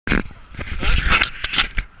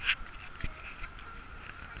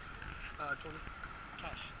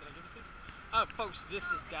This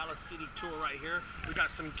is Dallas City tour right here. We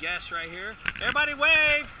got some guests right here. Everybody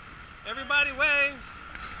wave! Everybody wave!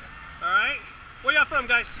 Alright. Where y'all from,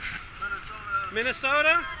 guys? Minnesota.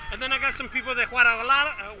 Minnesota? And then I got some people de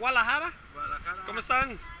Guadalajara. ¿Cómo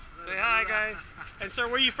están? Say hi, guys. And sir,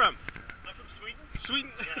 where are you from? I'm from Sweden.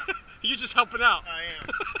 Sweden? Yeah. You're just helping out. I am.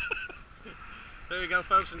 There you go,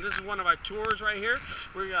 folks, and this is one of our tours right here.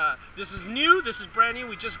 This is new, this is brand new.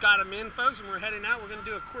 We just got them in, folks, and we're heading out. We're going to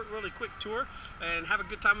do a really quick tour and have a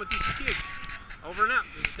good time with these kids. Over and out.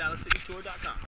 This is DallasCityTour.com.